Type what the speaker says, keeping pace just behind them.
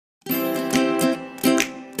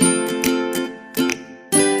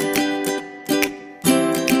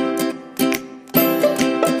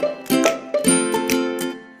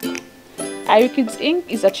Irie Kids Inc.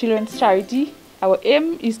 is a children's charity. Our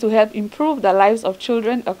aim is to help improve the lives of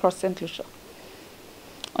children across St. Lucia.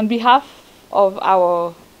 On behalf of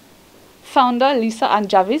our founder, Lisa and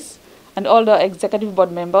Jarvis, and all the executive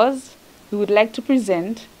board members, we would like to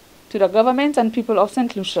present to the government and people of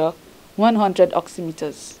St. Lucia 100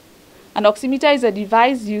 oximeters. An oximeter is a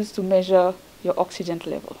device used to measure your oxygen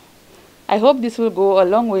level. I hope this will go a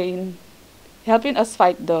long way in helping us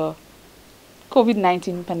fight the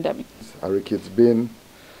COVID-19 pandemic. Irie Kids been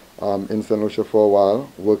in St. Lucia for a while,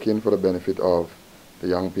 working for the benefit of the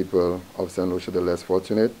young people of St. Lucia, the less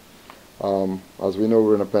fortunate. As we know,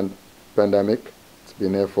 we're in a pandemic. It's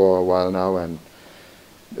been here for a while now, and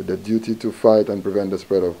the duty to fight and prevent the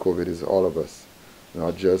spread of COVID is all of us,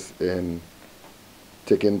 not just in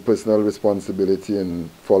taking personal responsibility and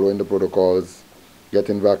following the protocols,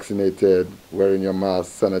 getting vaccinated, wearing your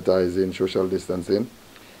mask, sanitizing, social distancing.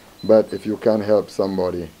 But if you can help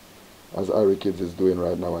somebody, as Irie Kids is doing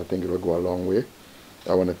right now, I think it will go a long way.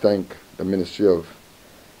 I want to thank the Ministry of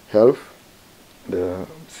Health, the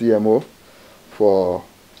CMO, for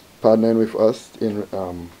partnering with us in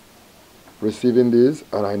receiving these,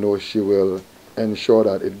 and I know she will ensure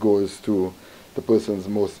that it goes to the persons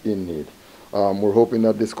most in need. We're hoping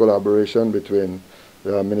that this collaboration between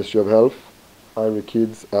the Ministry of Health, Irie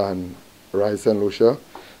Kids, and Rise St. Lucia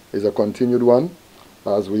is a continued one,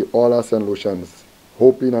 as we all are St. Lucians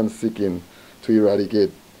hoping and seeking to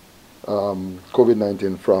eradicate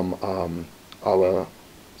COVID-19 from our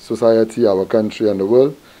society, our country, and the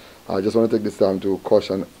world. I just want to take this time to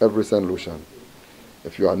caution every St. Lucian.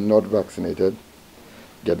 If you are not vaccinated,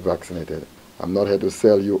 get vaccinated. I'm not here to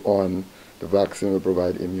sell you on the vaccine will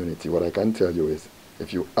provide immunity. What I can tell you is,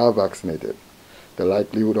 if you are vaccinated, the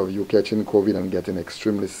likelihood of you catching COVID and getting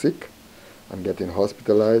extremely sick and getting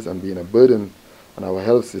hospitalized and being a burden on our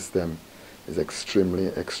health system is extremely,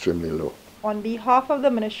 extremely low. On behalf of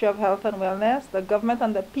the Ministry of Health and Wellness, the government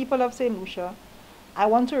and the people of St. Lucia, I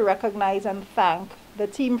want to recognize and thank the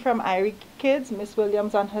team from Irie Kids, Ms.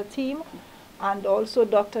 Williams and her team, and also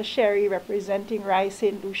Dr. Sherry representing Rise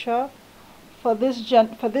St. Lucia for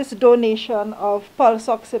this donation of pulse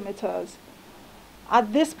oximeters.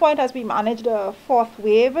 At this point, as we manage the fourth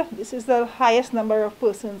wave, this is the highest number of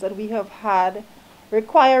persons that we have had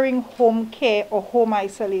requiring home care or home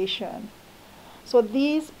isolation. So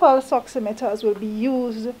these pulse oximeters will be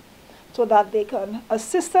used so that they can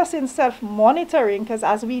assist us in self-monitoring, because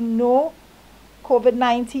as we know,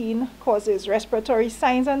 COVID-19 causes respiratory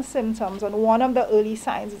signs and symptoms, and one of the early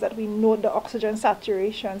signs is that we know the oxygen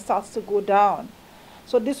saturation starts to go down.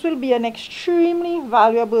 So this will be an extremely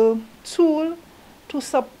valuable tool to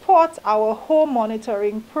support our home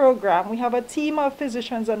monitoring program. We have a team of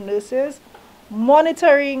physicians and nurses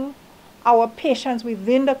monitoring our patients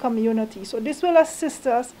within the community. So this will assist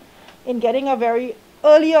us in getting a very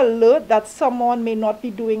early alert that someone may not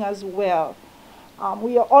be doing as well.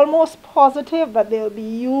 We are almost positive that they'll be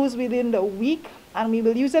used within the week, and we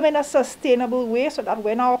will use them in a sustainable way so that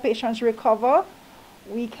when our patients recover,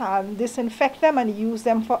 we can disinfect them and use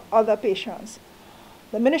them for other patients.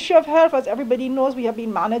 The Ministry of Health, as everybody knows, we have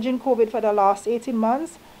been managing COVID for the last 18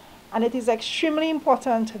 months, and it is extremely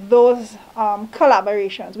important, those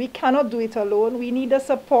collaborations. We cannot do it alone. We need the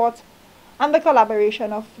support and the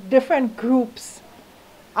collaboration of different groups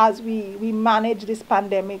as we manage this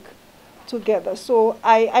pandemic together. So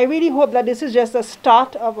I really hope that this is just the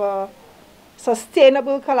start of a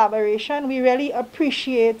sustainable collaboration. We really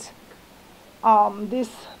appreciate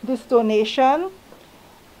this donation,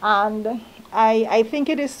 and I think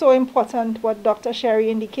it is so important what Dr. Sherry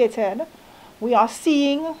indicated. We are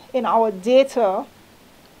seeing in our data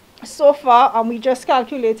so far, and we just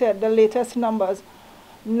calculated the latest numbers,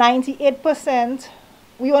 98%,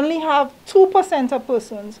 we only have 2% of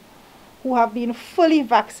persons who have been fully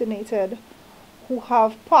vaccinated who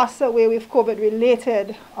have passed away with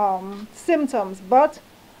COVID-related symptoms, but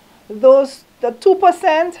the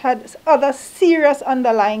 2% had other serious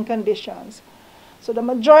underlying conditions. So the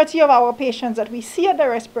majority of our patients that we see at the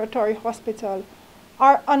respiratory hospital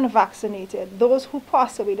are unvaccinated. Those who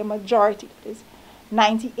pass away, the majority, that is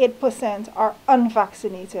 98%, are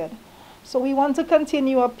unvaccinated. So we want to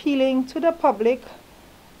continue appealing to the public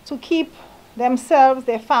to keep themselves,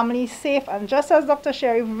 their families safe, and just as Dr.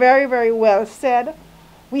 Sherry very, very well said,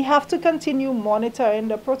 we have to continue monitoring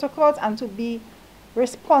the protocols and to be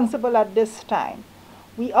responsible at this time.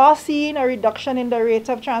 We are seeing a reduction in the rate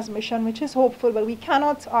of transmission, which is hopeful, but we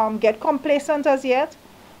cannot get complacent as yet.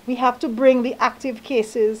 We have to bring the active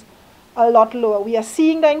cases a lot lower. We are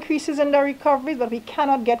seeing the increases in the recoveries, but we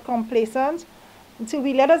cannot get complacent until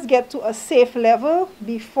we let us get to a safe level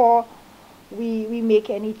before we make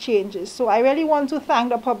any changes. So I really want to thank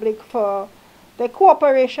the public for their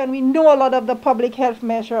cooperation. We know a lot of the public health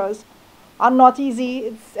measures are not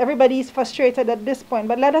easy. Everybody is frustrated at this point,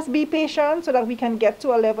 but let us be patient so that we can get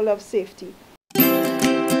to a level of safety.